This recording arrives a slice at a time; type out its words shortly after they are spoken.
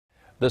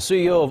The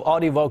CEO of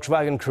Audi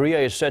Volkswagen Korea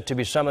is said to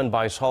be summoned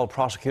by Seoul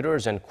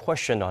prosecutors and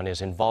questioned on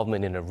his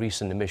involvement in a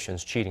recent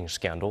emissions cheating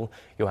scandal.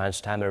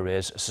 Johannes Tamer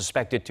is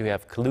suspected to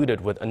have colluded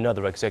with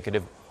another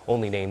executive,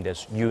 only named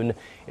as Yoon,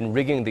 in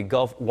rigging the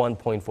Gulf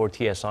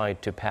 1.4 TSI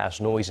to pass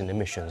noise and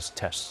emissions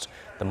tests.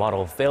 The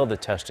model failed the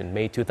test in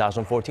May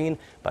 2014,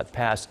 but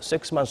passed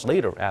 6 months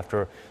later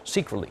after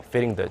secretly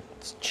fitting the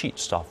cheat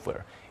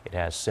software. It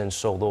has since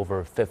sold over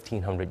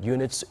 1,500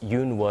 units.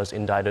 Yoon was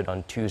indicted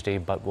on Tuesday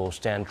but will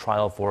stand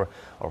trial for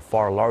a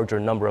far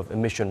larger number of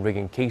emission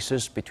rigging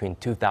cases between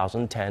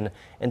 2010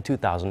 and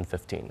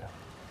 2015.